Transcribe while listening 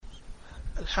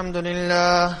الحمد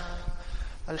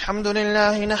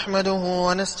لله نحمده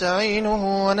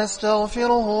ونستعينه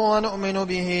ونستغفره ونؤمن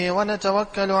به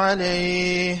ونتوكل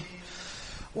عليه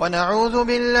ونعوذ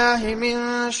بالله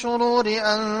من شرور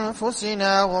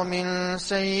أنفسنا ومن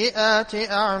سيئات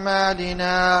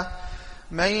أعمالنا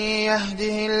من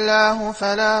يهده الله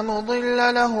فلا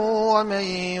مضل له ومن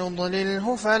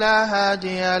يضلله فلا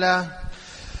هادي له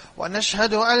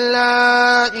ونشهد أن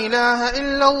لا إله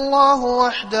إلا الله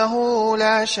وحده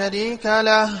لا شريك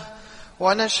له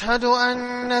ونشهد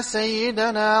أن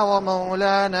سيدنا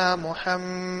ومولانا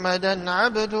محمدا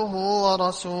عبده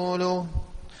ورسوله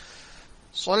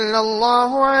صلى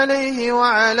الله عليه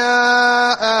وعلى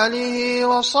آله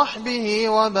وصحبه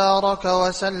وبارك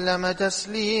وسلم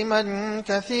تسليما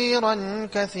كثيرا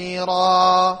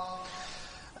كثيرا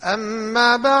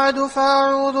أما بعد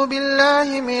فأعوذ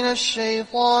بالله من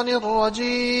الشيطان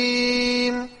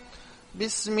الرجيم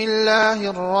بسم الله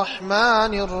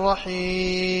الرحمن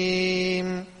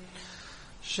الرحيم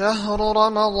شهر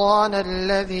رمضان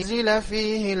الذي نزل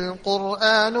فيه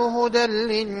القرآن هدى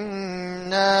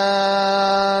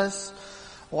للناس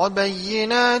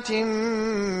وبينات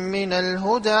من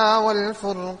الهدى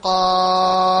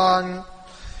والفرقان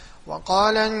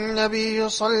وقال النبي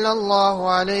صلى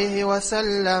الله عليه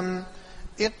وسلم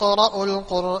اقرأوا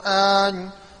القرآن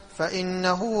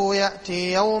فإنه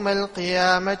يأتي يوم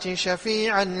القيامة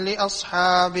شفيعا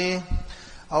لأصحابه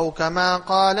أو كما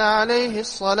قال عليه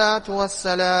الصلاة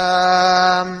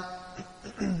والسلام.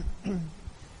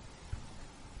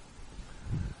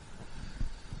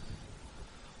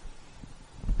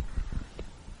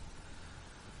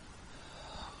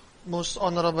 Most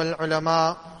honorable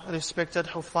ulama, respected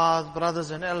huffaz,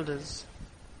 brothers and elders,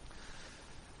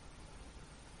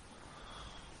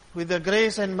 with the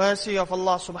grace and mercy of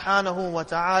Allah subhanahu wa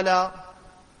ta'ala,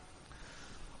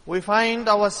 we find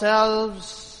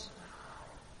ourselves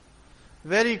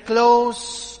very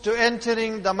close to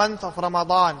entering the month of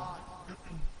Ramadan.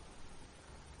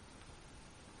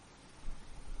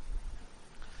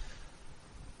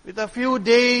 With a few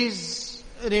days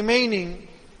remaining,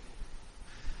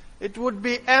 it would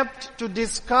be apt to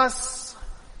discuss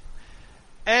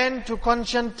and to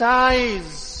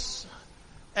conscientize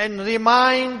and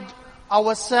remind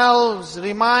ourselves,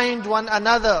 remind one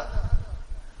another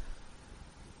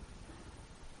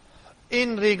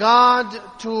in regard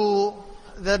to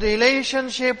the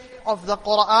relationship of the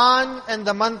Qur'an and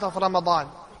the month of Ramadan.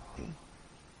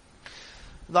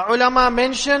 The ulama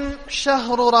mention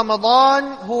Shahru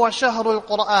Ramadan huwa Shahrul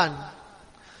Qur'an,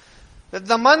 that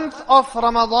the month of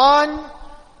Ramadan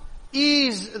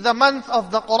is the month of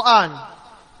the Qur'an.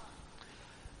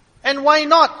 And why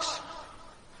not?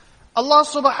 Allah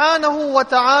subhanahu wa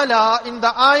ta'ala, in the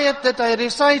ayat that I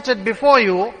recited before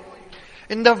you,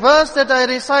 in the verse that I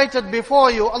recited before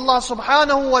you, Allah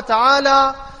subhanahu wa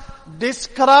ta'ala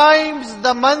describes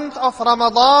the month of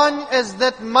Ramadan as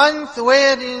that month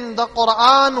wherein the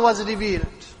Qur'an was revealed.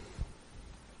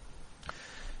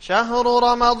 شهر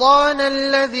رمضان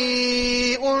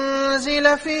الذي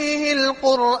أنزل فيه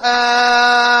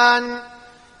القرآن.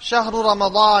 شهر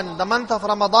رمضان, the month of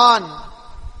Ramadan.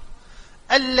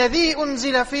 الذي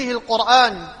أنزل فيه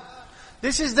القرآن.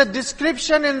 This is the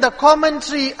description and the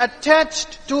commentary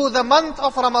attached to the month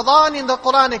of Ramadan in the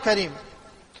Qur'an Kareem.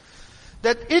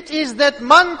 That it is that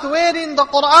month wherein the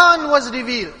Qur'an was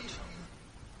revealed.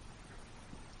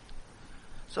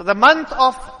 So the month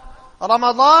of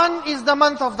Ramadan is the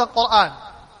month of the Qur'an.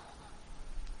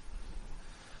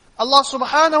 Allah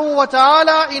subhanahu wa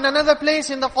ta'ala in another place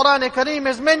in the Qur'an Kareem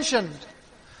has mentioned,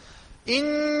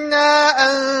 إِنَّا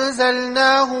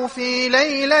أَنزَلْنَاهُ فِي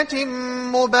لَيْلَةٍ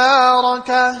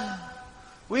مُبَارَكَةٍ.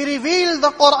 We reveal the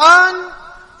Qur'an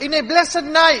in a blessed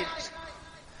night.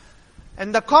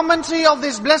 And the commentary of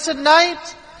this blessed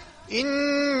night,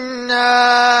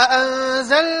 إِنَّا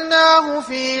أَنزَلْنَاهُ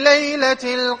فِي لَيْلَةِ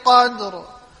الْقَدْرِ.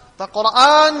 The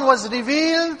Qur'an was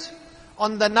revealed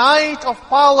on the night of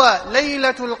power,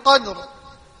 Laylatul Qadr.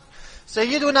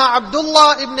 Sayyiduna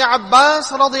Abdullah ibn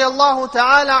Abbas radiyallahu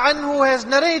ta'ala anhu has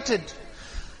narrated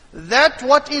that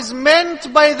what is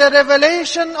meant by the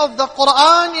revelation of the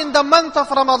Qur'an in the month of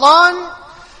Ramadan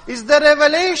is the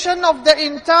revelation of the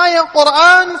entire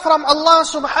Qur'an from Allah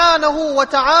subhanahu wa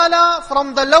ta'ala,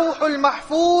 from the Lawhul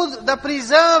Mahfuz, the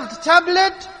preserved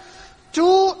tablet,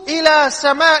 to ila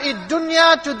sama'id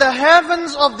dunya, to the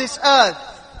heavens of this earth.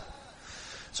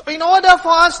 So in order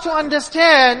for us to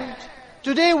understand,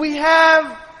 today we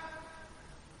have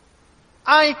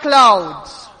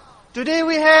iClouds, today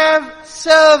we have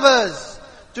servers,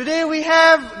 today we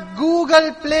have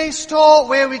Google Play Store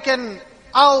where we can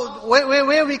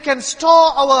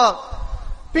store our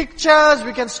pictures,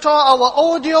 we can store our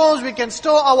audios, we can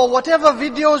store our whatever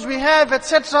videos we have,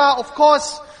 etc. Of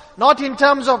course, not in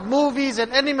terms of movies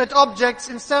and animate objects,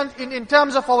 in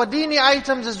terms of our dini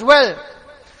items as well.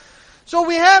 So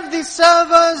we have these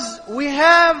servers, we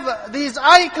have these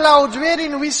iClouds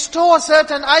wherein we store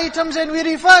certain items and we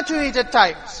refer to it at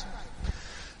times.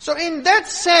 So in that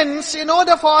sense, in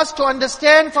order for us to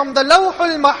understand from the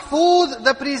Lawhul Mahfuz,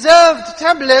 the preserved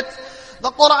tablet,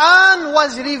 the Qur'an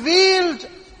was revealed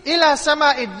ila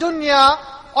sama'id dunya,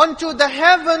 onto the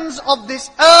heavens of this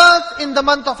earth in the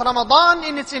month of Ramadan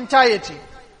in its entirety.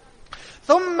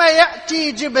 ثم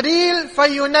يأتي جبريل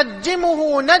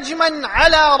فينجمه نجما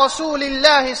على رسول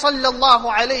الله صلى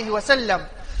الله عليه وسلم.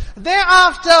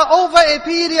 Thereafter, over a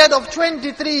period of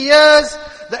 23 years,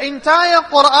 the entire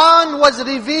Qur'an was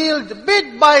revealed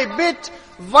bit by bit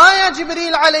via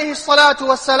Jibreel alayhi salatu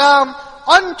wasalam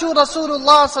unto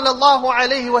Rasulullah sallallahu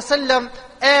alayhi wasallam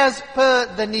as per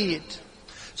the need.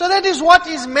 So that is what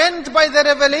is meant by the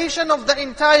revelation of the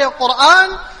entire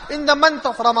Qur'an in the month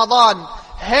of Ramadan.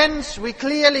 Hence, we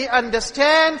clearly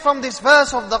understand from this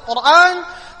verse of the Qur'an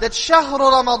that Shahru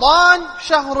Ramadan,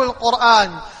 Shahrul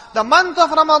Qur'an. The month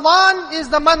of Ramadan is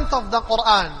the month of the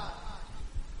Qur'an.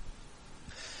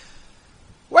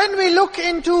 When we look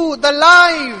into the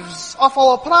lives of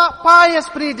our pious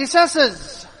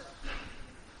predecessors,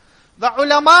 the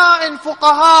ulama and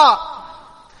fuqaha,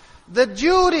 the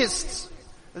jurists,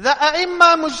 the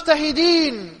a'imma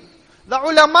mujtahideen, the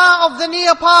ulama of the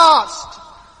near past,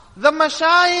 the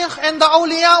mashayikh and the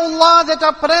awliyaullah that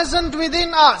are present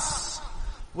within us,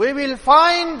 we will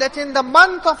find that in the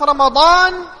month of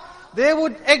Ramadan, they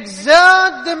would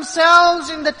exert themselves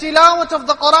in the tilawat of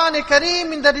the Qur'an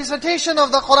Kareem, in the recitation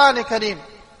of the Qur'an Kareem.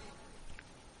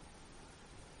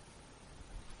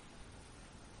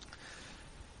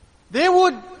 They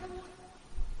would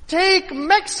take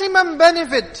maximum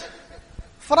benefit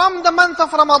from the month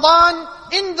of Ramadan,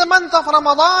 in the month of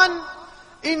Ramadan,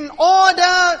 in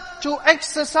order to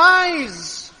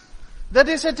exercise the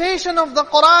recitation of the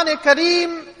Qur'an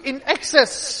Kareem in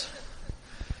excess.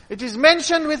 It is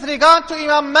mentioned with regard to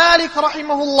Imam Malik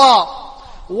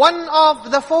rahimahullah, one of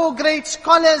the four great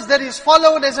scholars that is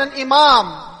followed as an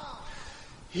Imam.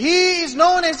 He is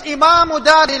known as Imam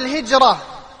Darul Hijrah.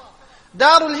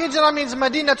 Darul Hijrah means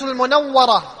Madinatul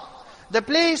Munawwarah, the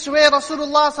place where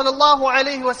Rasulullah sallallahu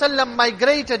alayhi wasallam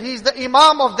migrated. He is the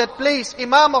Imam of that place,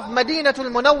 Imam of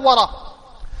Madinatul Munawwarah.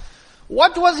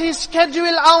 What was his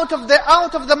schedule out of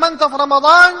the month of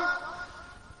Ramadan?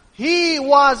 He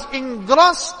was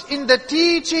engrossed in the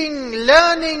teaching,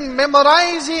 learning,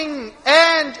 memorizing,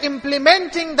 and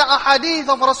implementing the ahadith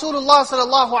of Rasulullah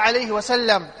sallallahu alayhi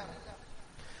wasallam.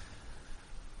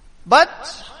 But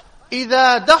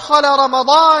إذا دخل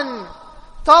رمضان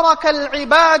ترك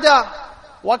العبادة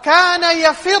وكان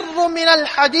يفر من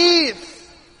الحديث.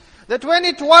 That when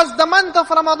it was the month of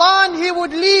Ramadan, he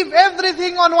would leave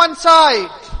everything on one side.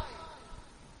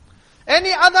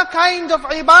 Any other kind of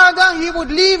ibadah, he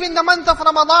would leave in the month of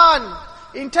Ramadan.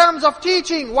 In terms of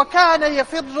teaching, وَكَانَ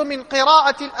يَفِرُّ مِنْ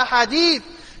قِرَاءَةِ الْأَحَادِيثِ.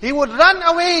 He would run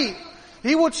away.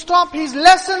 He would stop his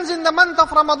lessons in the month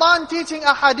of Ramadan teaching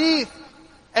ahadith.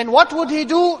 And what would he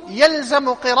do?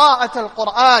 يَلْزَمُ قِرَاءَةَ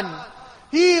الْقُرْآنِ.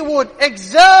 He would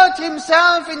exert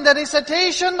himself in the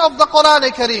recitation of the Qur'an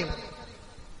Kareem.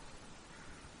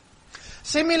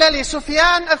 Similarly,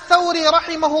 Sufyan al-Thawri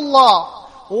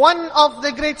rahimahullah, one of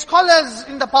the great scholars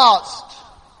in the past,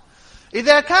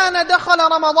 إذا كان دخل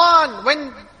رمضان,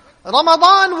 when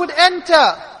Ramadan would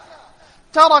enter,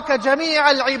 ترك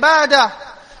جميع العبادة.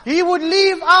 He would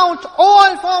leave out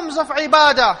all forms of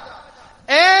ibadah,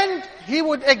 and he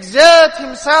would exert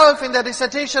himself in the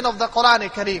recitation of the Qur'an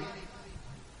Kareem.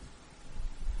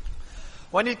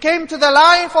 When it came to the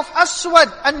life of Aswad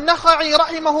al-Nakha'i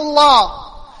rahimahullah,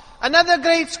 another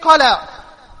great scholar,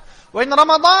 when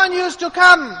Ramadan used to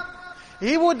come,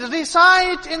 he would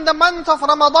recite in the month of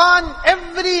Ramadan,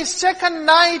 every second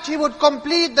night he would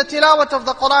complete the tilawat of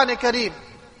the Qur'an Kareem.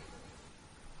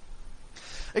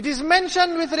 It is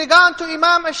mentioned with regard to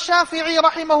Imam al-Shafi'i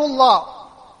rahimahullah,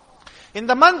 in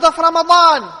the month of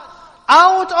Ramadan,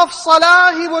 out of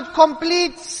Salah, he would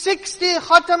complete 60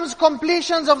 khatams,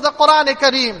 completions of the Qur'an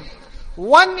Kareem.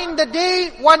 One in the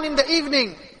day, one in the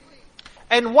evening,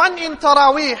 and one in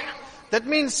Taraweeh. That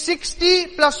means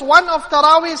 60 plus 1 of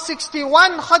Taraweeh,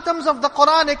 61 khatams of the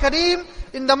Qur'an Kareem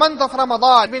in the month of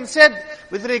Ramadan. It has been said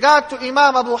with regard to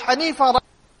Imam Abu Hanifa.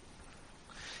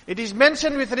 It is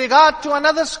mentioned with regard to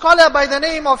another scholar by the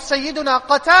name of Sayyiduna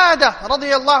Qatada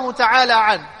radiyallahu ta'ala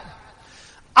an.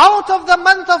 Out of the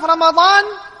month of Ramadan,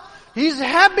 his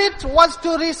habit was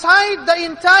to recite the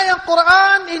entire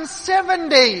Qur'an in 7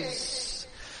 days.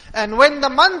 And when the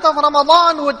month of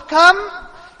Ramadan would come,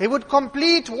 he would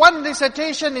complete one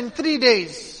recitation in 3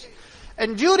 days.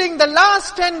 And during the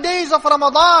last 10 days of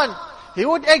Ramadan, he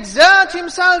would exert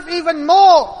himself even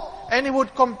more, and he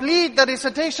would complete the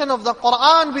recitation of the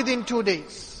Qur'an within 2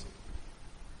 days.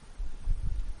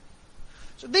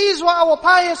 So these were our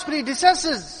pious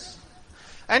predecessors.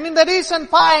 And in the recent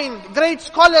time, great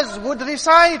scholars would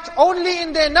recite, only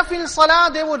in their nafil salah,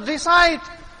 they would recite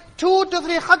 2 to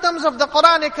 3 khatams of the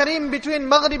Qur'an Kareem between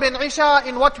Maghrib and Isha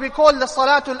in what we call the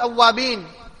Salatul Awwabin.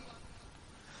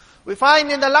 We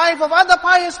find in the life of other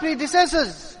pious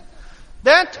predecessors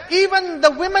that even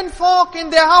the women folk in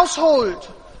their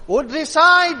household would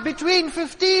recite between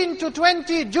 15 to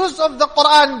 20 juz of the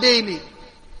Qur'an daily.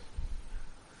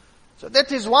 So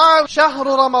that is why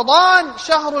Shahru Ramadan,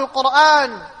 Shahrul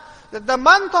Qur'an, that the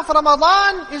month of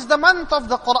Ramadan is the month of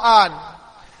the Qur'an.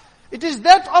 It is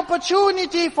that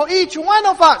opportunity for each one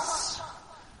of us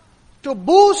to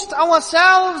boost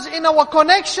ourselves in our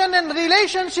connection and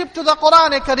relationship to the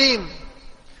Qur'an Kareem.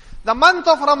 The month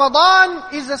of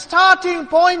Ramadan is a starting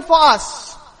point for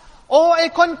us, or a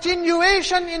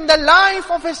continuation in the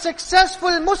life of a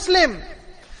successful Muslim.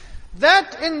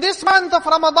 That in this month of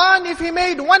Ramadan, if he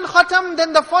made 1 khatam,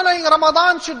 then the following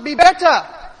Ramadan should be better.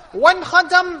 1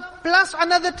 khatam plus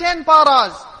another 10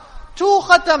 paras. 2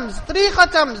 khatams, 3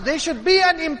 khatams, there should be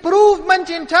an improvement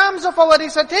in terms of our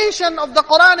recitation of the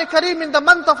Qur'an Kareem in the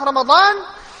month of Ramadan,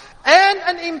 and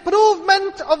an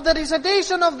improvement of the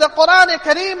recitation of the Qur'an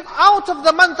Kareem out of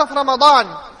the month of Ramadan.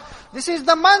 This is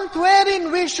the month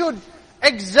wherein we should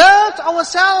exert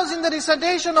ourselves in the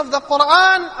recitation of the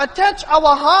Qur'an, attach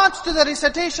our hearts to the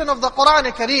recitation of the Qur'an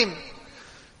Kareem.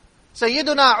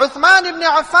 Sayyiduna Uthman ibn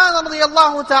Affan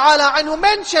radiyallahu ta'ala anhu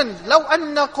mentioned, لَوْ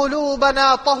أَنَّ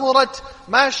قُلُوبَنَا طَهُرَتْ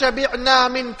مَا شَبِعْنَا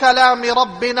مِنْ كَلَامِ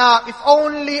رَبِّنَا. If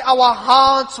only our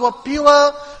hearts were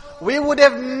pure, we would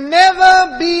have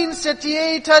never been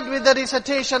satiated with the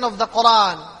recitation of the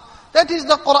Qur'an. That is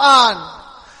the Qur'an.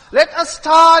 Let us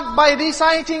start by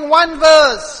reciting 1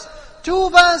 verse, 2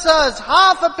 verses,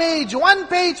 half a page, 1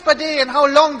 page per day, and how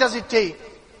long does it take?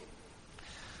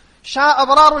 Shah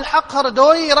Abrarul Haq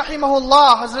Hardoi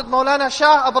rahimahullah, Hazrat Maulana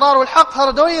Shah Abrarul Haq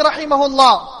Hardoi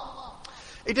rahimahullah.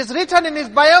 It is written in his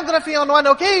biography, on one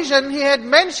occasion he had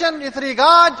mentioned with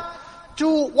regard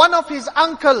to one of his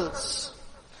uncles.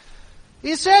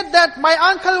 He said that my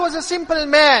uncle was a simple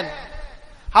man.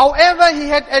 However, he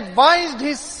had advised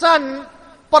his son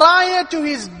prior to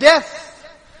his death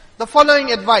the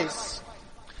following advice.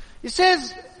 He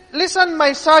says, listen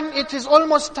my son, it is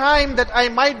almost time that I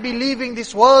might be leaving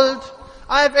this world.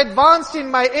 I have advanced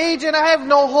in my age and I have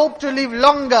no hope to live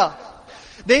longer.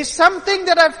 There is something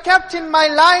that I've kept in my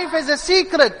life as a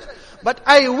secret, but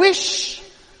I wish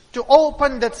to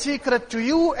open that secret to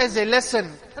you as a lesson.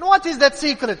 And what is that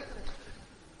secret?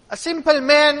 A simple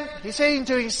man, he's saying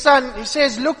to his son, he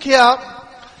says, look here,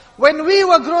 when we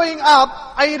were growing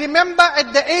up, I remember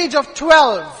at the age of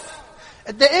 12,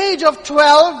 at the age of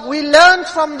 12, we learned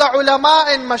from the ulama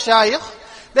and mashayikh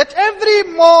that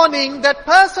every morning that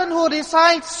person who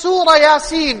recites Surah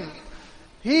Yasin,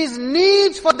 his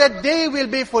needs for that day will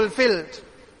be fulfilled.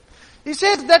 He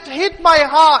says that hit my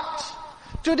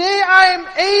heart. Today I am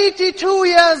 82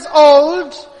 years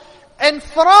old, and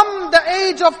from the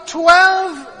age of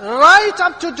 12 right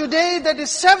up to today, that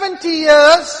is 70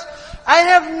 years, I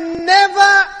have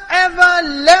never ever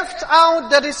left out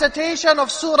the recitation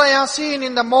of Surah Yasin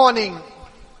in the morning.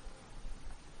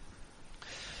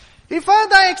 He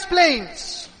further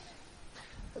explains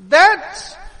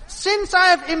that since I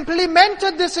have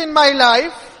implemented this in my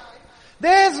life,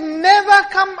 there has never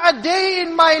come a day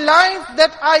in my life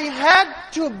that I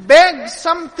had to beg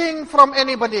something from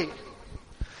anybody.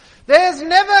 There has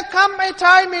never come a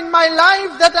time in my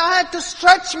life that I had to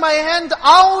stretch my hand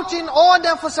out in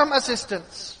order for some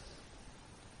assistance.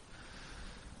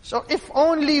 So if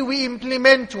only we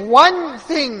implement one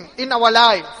thing in our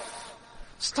life,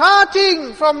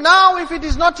 starting from now if it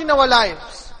is not in our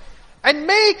lives, and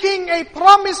making a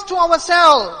promise to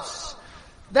ourselves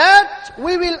that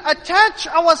we will attach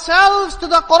ourselves to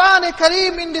the Qur'an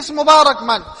Kareem in this Mubarak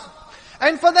month.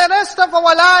 And for the rest of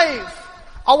our life,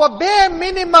 our bare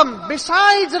minimum,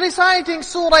 besides reciting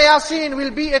Surah Yasin,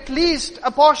 will be at least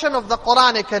a portion of the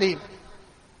Qur'an Kareem.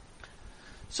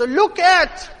 So look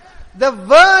at the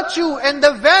virtue and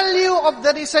the value of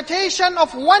the recitation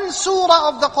of 1 surah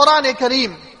of the Qur'an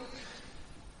Kareem.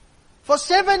 For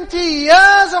 70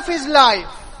 years of his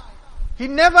life, he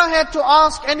never had to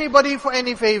ask anybody for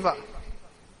any favor.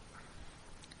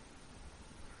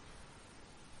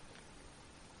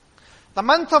 The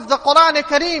month of the Qur'an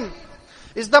Kareem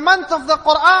is the month of the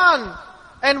Qur'an,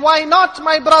 And why not,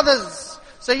 my brothers?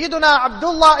 Sayyiduna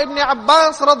Abdullah ibn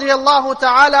Abbas radiyallahu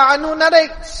ta'ala anhu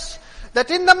narrates that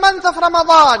in the month of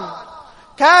Ramadan,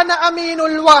 كان أمين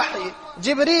الوحي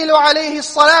جبريل عليه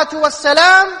الصلاة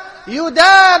والسلام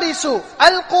يدارس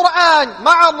القرآن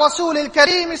مع الرسول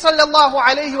الكريم صلى الله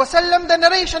عليه وسلم. The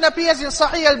narration appears in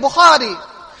Sahih al-Bukhari.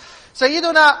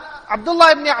 Sayyiduna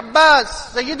Abdullah ibn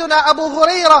Abbas, Sayyiduna Abu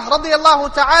Hurairah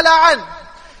radiyallahu ta'ala an,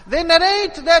 they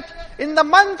narrate that in the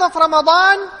month of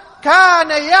Ramadan, كان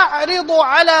يعرض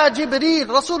على جبريل,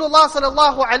 Rasulullah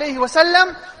sallallahu alayhi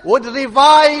wasallam would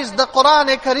revise the Qur'an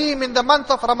Kareem in the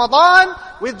month of Ramadan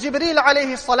with Jibreel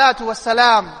alayhi salatu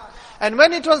wassalam. And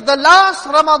when it was the last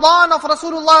Ramadan of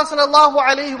Rasulullah sallallahu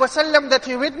alayhi wasallam that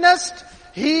he witnessed,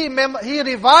 he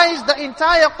revised the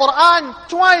entire Qur'an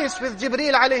twice with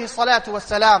Jibreel alayhi salatu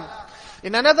wassalam.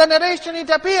 In another narration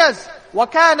it appears,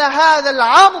 وَكَانَ هَذَا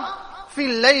الْعَرْض فِي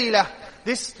اللَّيْلَةِ.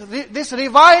 This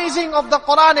revising of the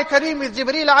Qur'an Kareem with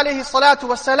Jibreel alayhi salatu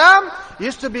wassalam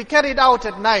used to be carried out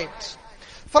at night.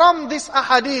 From this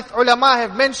ahadith, ulama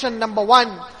have mentioned, number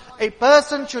one, a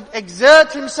person should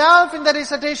exert himself in the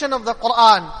recitation of the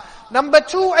Qur'an. Number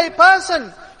two, a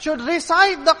person should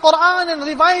recite the Qur'an and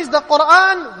revise the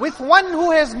Qur'an with one who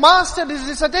has mastered his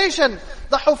recitation.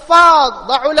 The huffaz,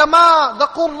 the ulama, the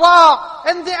qurra,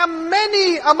 and there are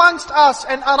many amongst us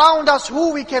and around us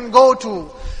who we can go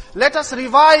to. Let us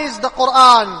revise the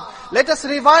Qur'an. Let us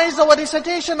revise our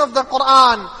recitation of the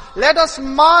Qur'an. Let us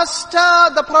master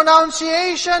the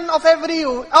pronunciation of every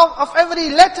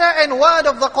letter and word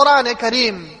of the Qur'an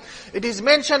Kareem. It is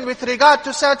mentioned with regard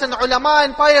to certain ulama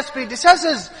and pious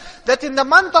predecessors that in the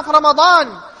month of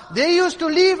Ramadan, they used to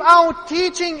leave out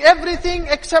teaching everything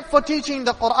except for teaching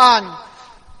the Qur'an.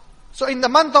 So in the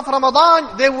month of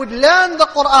Ramadan, they would learn the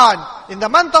Qur'an. In the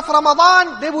month of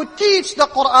Ramadan, they would teach the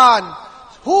Qur'an.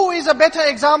 Who is a better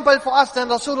example for us than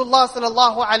Rasulullah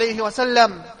sallallahu alayhi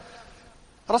wasallam?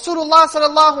 Rasulullah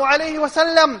sallallahu alayhi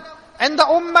wasallam and the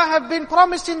ummah have been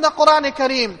promised in the Qur'an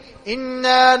Kareem,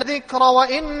 Inna dhikra wa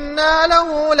inna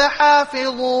lahu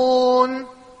lahafidhun.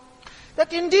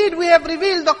 That indeed we have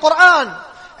revealed the Qur'an,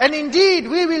 and indeed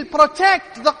we will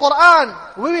protect the Qur'an,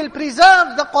 we will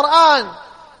preserve the Qur'an.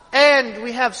 And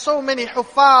we have so many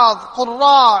huffaz,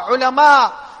 qurra,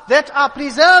 ulama, that are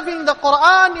preserving the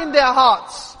Qur'an in their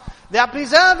hearts. They are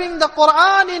preserving the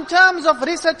Qur'an in terms of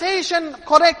recitation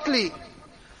correctly.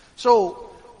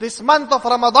 So, this month of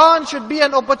Ramadan should be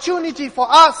an opportunity for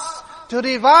us to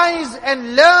revise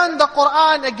and learn the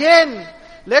Qur'an again.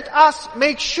 Let us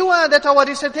make sure that our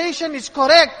recitation is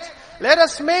correct. Let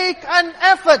us make an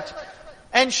effort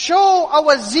and show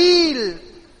our zeal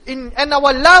and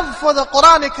our love for the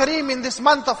Qur'an Kareem in this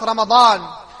month of Ramadan.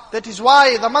 That is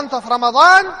why the month of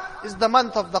Ramadan is the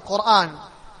month of the Qur'an.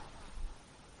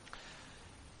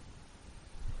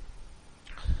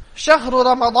 شهر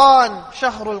رمضان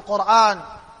شهر القرآن.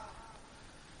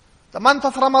 The month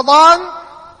of Ramadan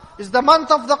is the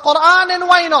month of the Qur'an, and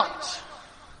why not?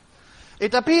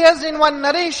 It appears in one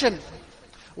narration.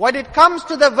 When it comes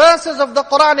to the verses of the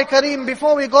Qur'an Kareem,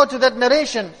 before we go to that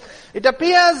narration, it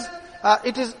appears,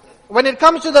 when it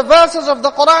comes to the verses of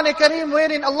the Qur'an Kareem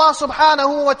wherein Allah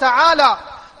subhanahu wa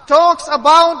ta'ala talks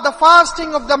about the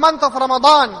fasting of the month of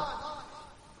Ramadan,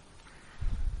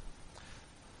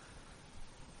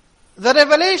 the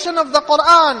revelation of the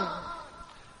Qur'an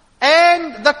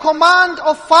and the command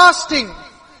of fasting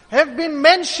have been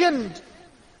mentioned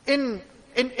in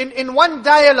one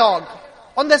dialogue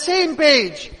on the same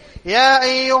page. يا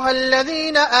أيها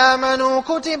الذين آمنوا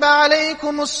كتب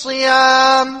عليكم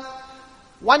الصيام.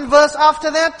 One verse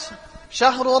after that,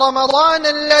 شهر رمضان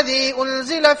الذي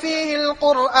أنزل فيه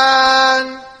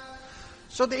القرآن.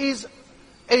 So there is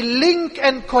a link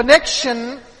and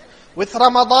connection with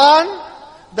Ramadan,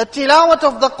 the tilawat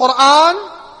of the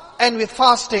Qur'an, and with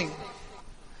fasting.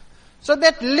 So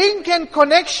that link and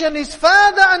connection is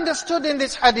further understood in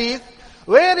this hadith,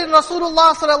 wherein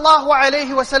Rasulullah sallallahu alayhi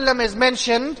wasallam is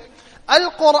mentioned,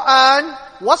 Al-Qur'an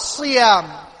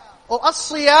was-Siyam, or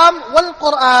As-Siyam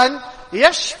wal-Qur'an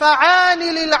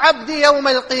yashfa'ani lil-'abdi yawm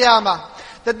al-qiyamah.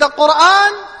 That the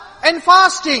Qur'an and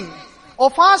fasting, or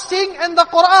fasting and the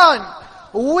Qur'an,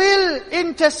 will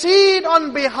intercede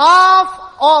on behalf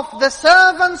of the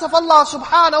servants of Allah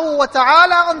subhanahu wa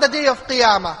ta'ala on the day of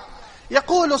Qiyamah.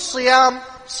 يقول الصيام,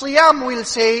 Siyam will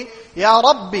say, يا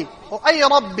ربي, or أي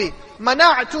ربي,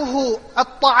 منعته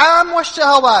الطعام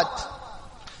والشهوات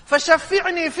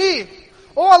فشفعني فيه.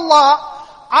 Oh Allah,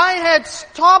 I had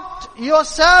stopped your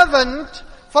servant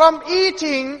from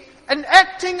eating and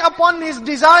acting upon his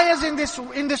desires in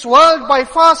this world by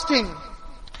fasting.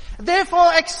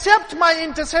 Therefore accept my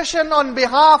intercession on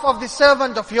behalf of the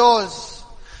servant of yours.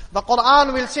 The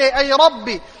Qur'an will say, Ay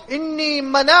Rabbi, inni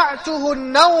mana'tuhu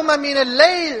an-nawma min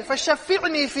al-layl,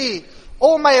 fashaffi'ni fi.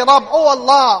 Oh my Rabb, oh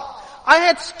Allah, I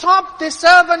had stopped the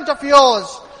servant of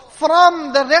yours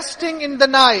from the resting in the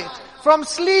night, from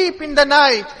sleep in the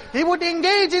night. He would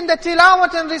engage in the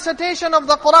tilawat and recitation of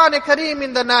the Qur'an Kareem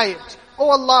in the night. Oh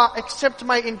Allah, accept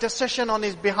my intercession on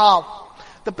his behalf.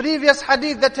 The previous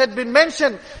hadith that had been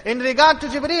mentioned in regard to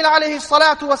Jibreel alayhi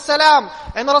salatu wassalam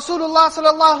and Rasulullah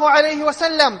sallallahu alayhi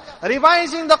wasallam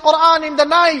revising the Qur'an in the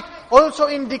night also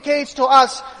indicates to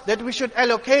us that we should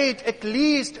allocate at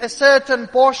least a certain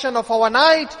portion of our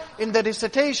night in the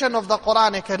recitation of the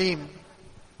Qur'an Kareem.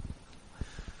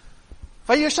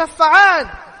 فَيُشَفَّعَانِ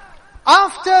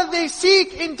After they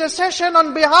seek intercession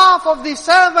on behalf of the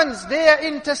servants, their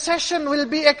intercession will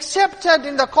be accepted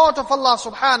in the court of Allah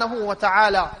subhanahu wa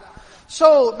ta'ala.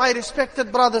 So, my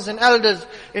respected brothers and elders,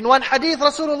 in one hadith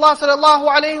Rasulullah sallallahu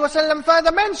alayhi wa sallam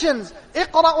further mentions,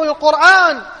 اقرأوا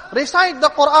القرآن, recite the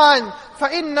Qur'an,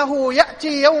 فَإِنَّهُ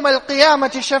يَأْتِي يَوْمَ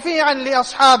الْقِيَامَةِ شَفِيعًا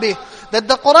لِأَصْحَابِهِ. That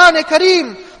the Qur'an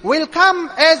Kareem will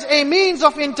come as a means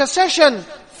of intercession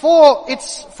for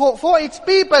its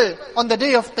people on the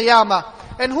day of Qiyamah.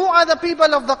 And who are the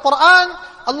people of the Qur'an?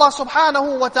 Allah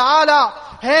subhanahu wa ta'ala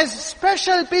has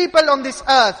special people on this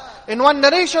earth. In one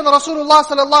narration, Rasulullah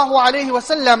sallallahu alayhi wa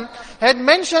sallam had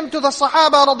mentioned to the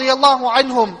Sahaba radiyallahu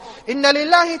anhum, Inna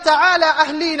lillahi ta'ala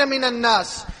ahlina minan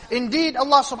nas. Indeed,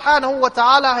 Allah subhanahu wa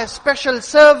ta'ala has special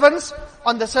servants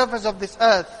on the surface of this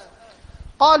earth.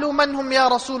 قالوا من هم يا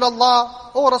رسول الله.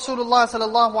 O Rasulullah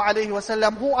sallallahu alayhi wa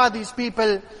sallam, who are these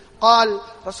people? قال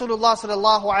Rasulullah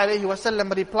sallallahu alayhi wa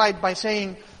sallam replied by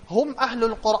saying, هم أهل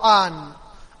القرآن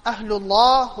أهل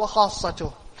الله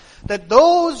وخاصته. That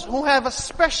those who have a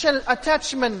special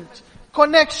attachment,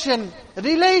 connection,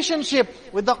 relationship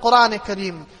with the Qur'an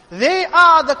Kareem, they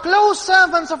are the close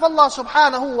servants of Allah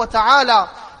subhanahu wa ta'ala.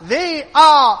 They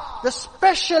are the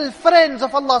special friends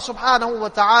of Allah subhanahu wa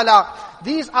ta'ala.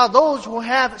 These are those who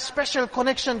have special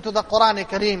connection to the Qur'an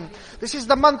Kareem. This is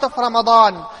the month of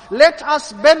Ramadan. Let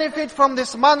us benefit from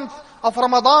this month of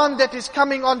Ramadan that is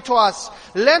coming on to us.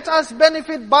 Let us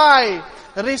benefit by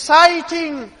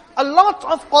reciting a lot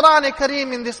of Qur'an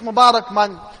Kareem in this Mubarak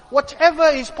month. Whatever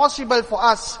is possible for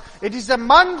us. It is a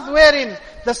month wherein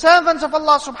the servants of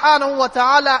Allah subhanahu wa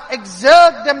ta'ala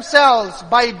exert themselves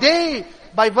by day,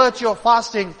 by virtue of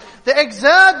fasting. They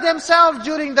exert themselves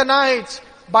during the night,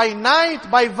 by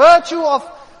virtue of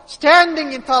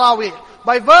standing in Taraweeh,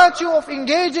 by virtue of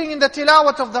engaging in the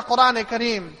tilawat of the Qur'an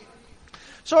Kareem.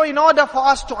 So in order for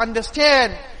us to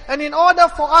understand, and in order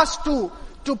for us to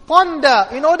ponder,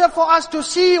 in order for us to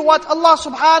see what Allah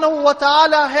subhanahu wa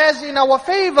ta'ala has in our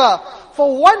favor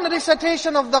for one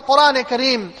recitation of the Qur'an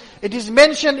Kareem, it is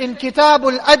mentioned in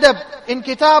Kitabul Adab, in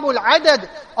Kitabul Adad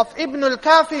of Ibn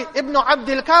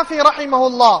Abdul Kafi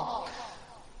rahimahullah,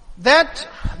 that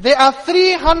there are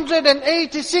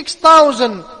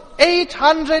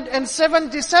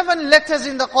 386,877 letters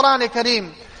in the Qur'an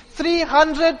Kareem.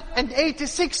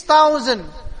 386,000.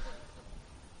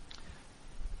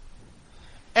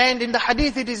 And in the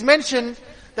hadith it is mentioned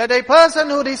that a person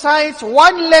who recites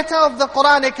one letter of the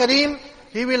Qur'an Kareem,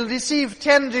 he will receive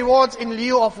 10 rewards in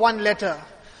lieu of one letter.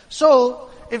 So,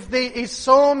 if there is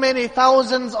so many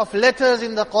thousands of letters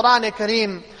in the Qur'an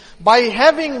Kareem, by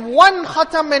having one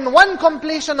khatam and one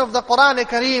completion of the Qur'an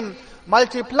Kareem,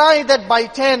 multiply that by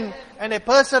 10, and a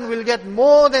person will get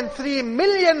more than 3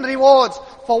 million rewards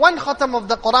for one khatam of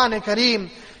the Qur'an Kareem.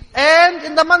 And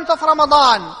in the month of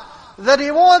Ramadan, the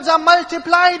rewards are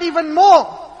multiplied even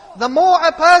more. The more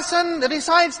a person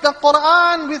recites the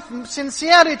Qur'an with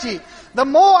sincerity, the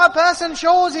more a person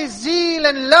shows his zeal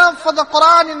and love for the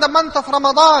Qur'an in the month of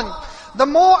Ramadan, the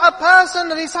more a person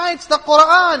recites the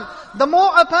Qur'an, the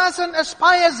more a person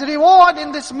aspires reward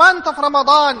in this month of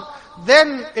Ramadan,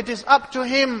 then it is up to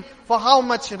him for how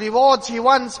much rewards he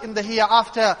wants in the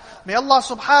hereafter. May Allah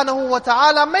subhanahu wa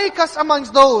ta'ala make us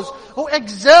amongst those who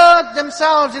exert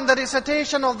themselves in the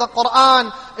recitation of the Qur'an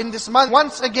in this month.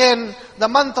 Once again, the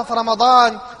month of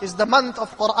Ramadan is the month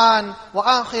of Qur'an.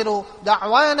 Wa akhiru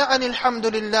da'wana anil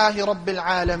hamdulillahi rabbil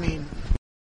alameen.